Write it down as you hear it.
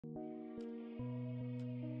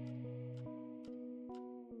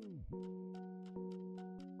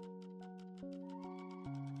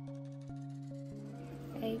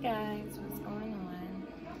Hey guys, what's going on?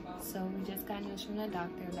 So we just got news from the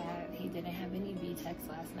doctor that he didn't have any V-Tex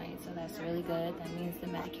last night, so that's really good. That means the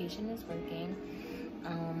medication is working.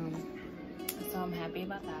 So I'm happy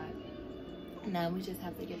about that. Now we just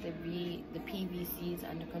have to get the PVCs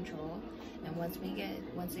under control, and once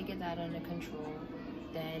they get that under control,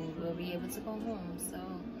 then we'll be able to go home. So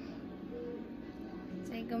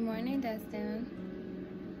say good morning, Destin.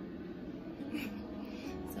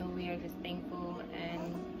 So we are just thankful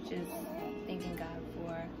and just thanking God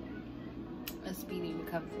for a speedy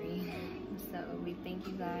recovery. So we thank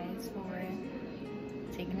you guys for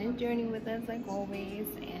taking this journey with us like always,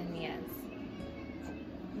 and yes,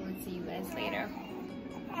 we'll see you guys later.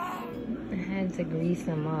 I had to grease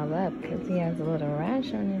him all up because he has a little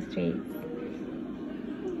rash on his face.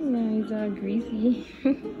 Now he's all greasy.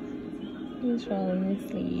 He's falling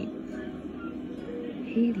asleep.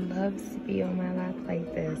 He loves to be on my lap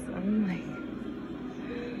like this. I'm like,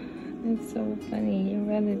 it's so funny. He'd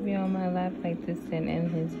rather be on my lap like this than in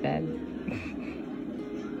his bed.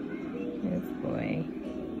 This boy.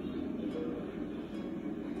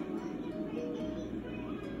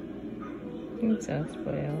 He's so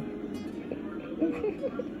spoiled.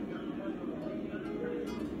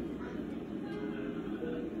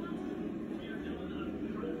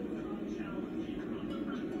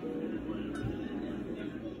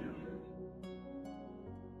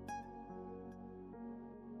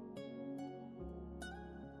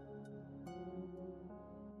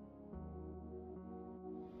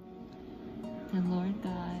 The Lord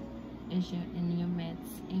God is in your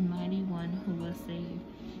midst, a mighty one who will save.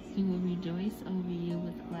 He will rejoice over you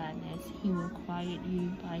with gladness. He will quiet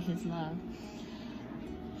you by his love.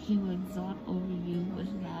 He will exalt over you with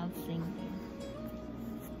loud singing.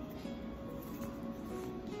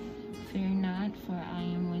 Fear not, for I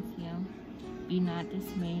am with you. Be not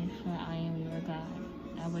dismayed, for I am your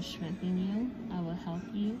God. I will strengthen you. I will help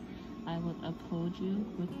you. I will uphold you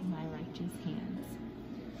with my righteous hands.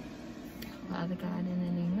 Father God, in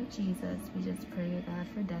the name of Jesus, we just pray, God,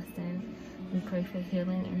 for Destin. We pray for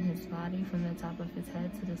healing in his body from the top of his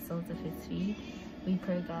head to the soles of his feet. We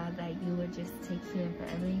pray, God, that you would just take care of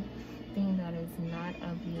everything that is not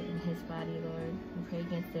of you in his body, Lord. We pray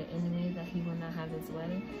against the enemy that he will not have his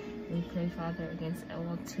way. We pray, Father, against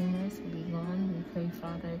all tumors will be gone. We pray,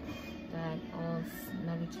 Father, that all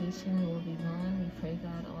medication will be gone. We pray,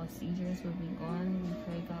 God, all seizures will be gone. We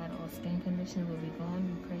pray, God, all skin conditions will be gone.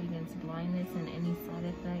 We pray against blindness and any side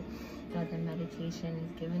effect that the medication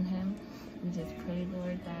is giving him. We just pray,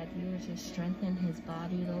 Lord, that you would just strengthen his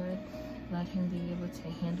body, Lord. Let him be able to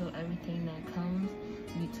handle everything that comes.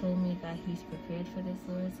 You told me that he's prepared for this,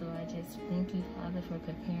 Lord, so I just thank you, Father, for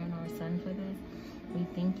preparing our son for this. We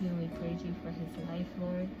thank you and we praise you for his life,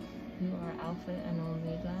 Lord. You are Alpha and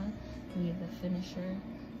Omega. We are the finisher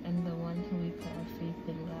and the one who we put our faith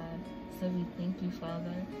in, God. So we thank you,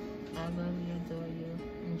 Father. I love you, adore you.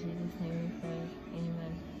 In Jesus' name we pray.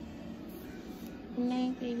 Amen. Good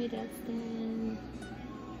night, baby Destin.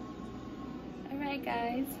 Alright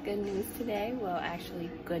guys, good news today. Well, actually,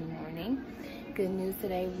 good morning. Good news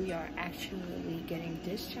today, we are actually getting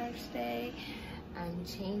discharged today. I'm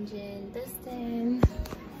changing Destin.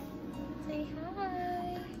 Say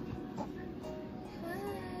hi.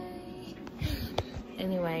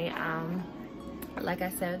 Anyway, like I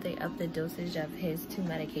said, they upped the dosage of his 2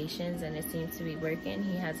 medications and it seems to be working.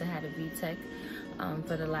 He hasn't had a V-Tech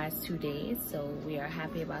for the last 2 days, so we are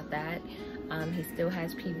happy about that. He still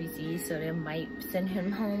has PVC, so they might send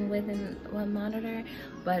him home with one monitor,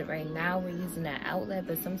 but right now we're using that outlet,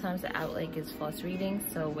 but sometimes the outlet gives false readings,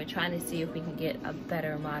 so we're trying to see if we can get a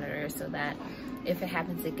better monitor so that if it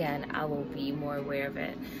happens again, I will be more aware of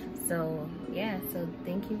it. So yeah, so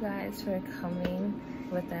thank you guys for coming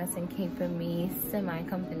with us and keeping me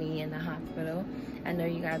semi-company in the hospital. I know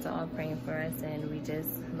you guys are all praying for us and we just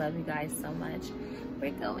love you guys so much.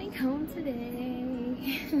 We're going home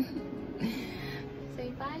today. Say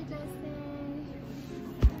bye, Destin.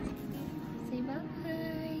 Say bye.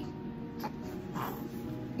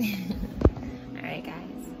 All right, guys.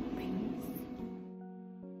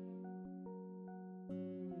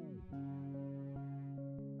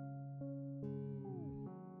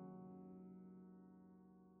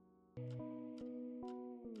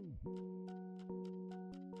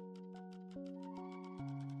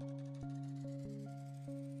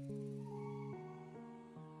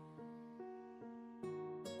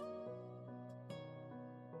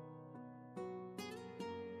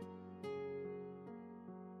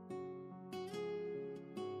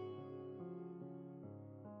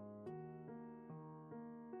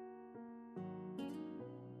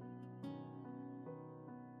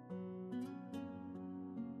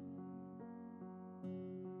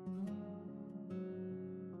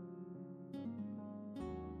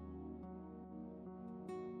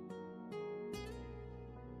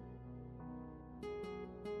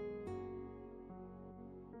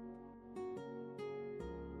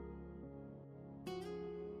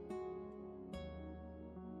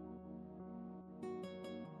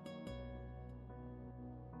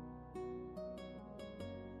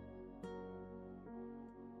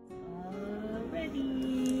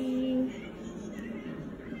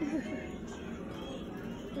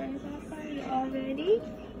 already?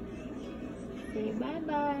 Say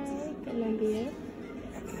bye-bye, Columbia.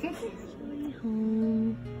 Joey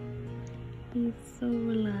home. He's so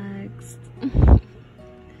relaxed.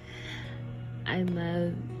 I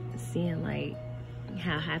love seeing like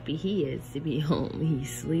how happy he is to be home. He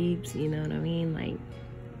sleeps, you know what I mean? Like,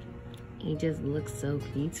 he just looks so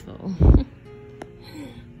peaceful.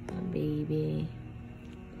 My baby.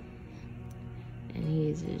 And he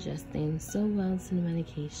is adjusting so well to the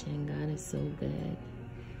medication. God is so good.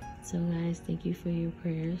 So guys, thank you for your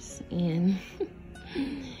prayers. And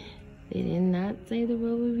they did not say the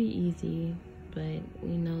road would be easy, but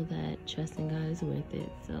we know that trusting God is worth it.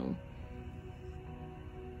 So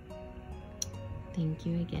thank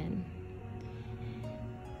you again.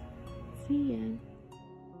 See ya.